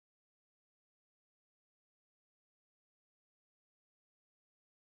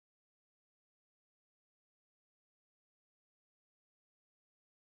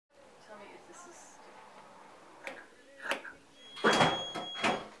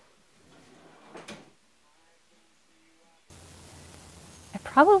I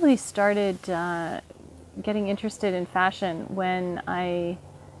probably started getting interested in fashion when I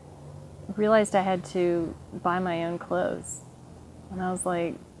realized I had to buy my own clothes. And I was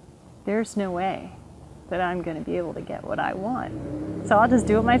like, there's no way that I'm going to be able to get what I want. So I'll just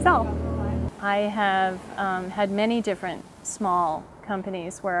do it myself. I have had many different small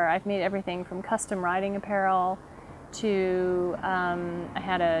companies where I've made everything from custom riding apparel to I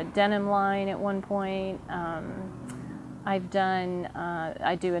had a denim line at one point. I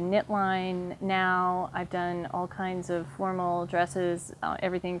do a knit line now. I've done all kinds of formal dresses,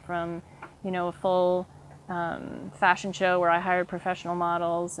 everything from, a full fashion show where I hired professional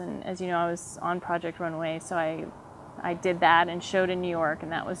models. And as you know, I was on Project Runway, so I did that and showed in New York,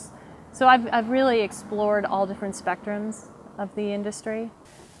 and that was, so I've really explored all different spectrums of the industry.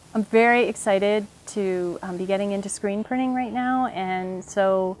 I'm very excited to be getting into screen printing right now, and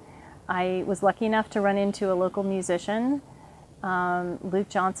so I was lucky enough to run into a local musician, Luke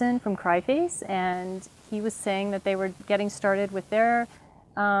Johnson from Cryface, and he was saying that they were getting started with their,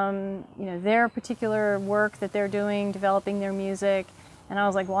 their particular work that they're doing, developing their music. And I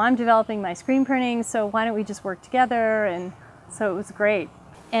was like, well, I'm developing my screen printing, so why don't we just work together? And so it was great.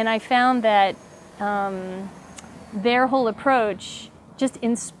 And I found that their whole approach just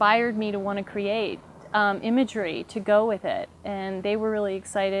inspired me to want to create imagery to go with it. And they were really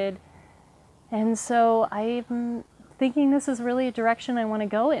excited. And so I'm thinking this is really a direction I want to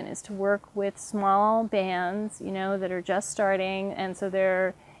go in, is to work with small bands, that are just starting. And so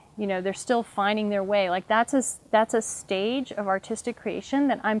they're still finding their way. Like that's a stage of artistic creation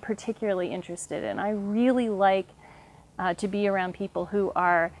that I'm particularly interested in. I really like to be around people who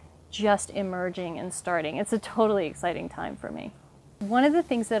are just emerging and starting. It's a totally exciting time for me. One of the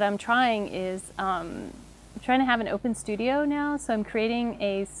things that I'm trying is I'm trying to have an open studio now. So I'm creating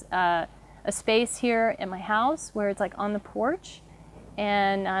a space here in my house where it's like on the porch,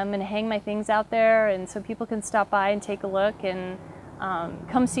 and I'm going to hang my things out there, and so people can stop by and take a look and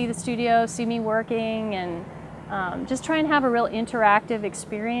come see the studio, see me working, and just try and have a real interactive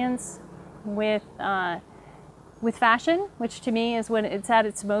experience with fashion, which to me is when it's at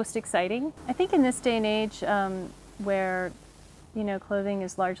its most exciting. I think in this day and age where clothing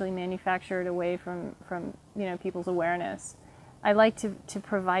is largely manufactured away from people's awareness, I like to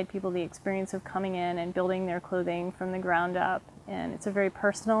provide people the experience of coming in and building their clothing from the ground up, and it's a very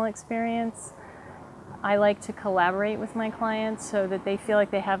personal experience. I like to collaborate with my clients so that they feel like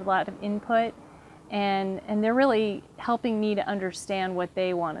they have a lot of input, and they're really helping me to understand what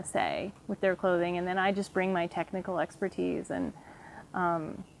they want to say with their clothing, and then I just bring my technical expertise and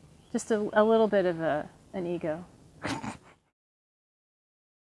just a little bit of an ego.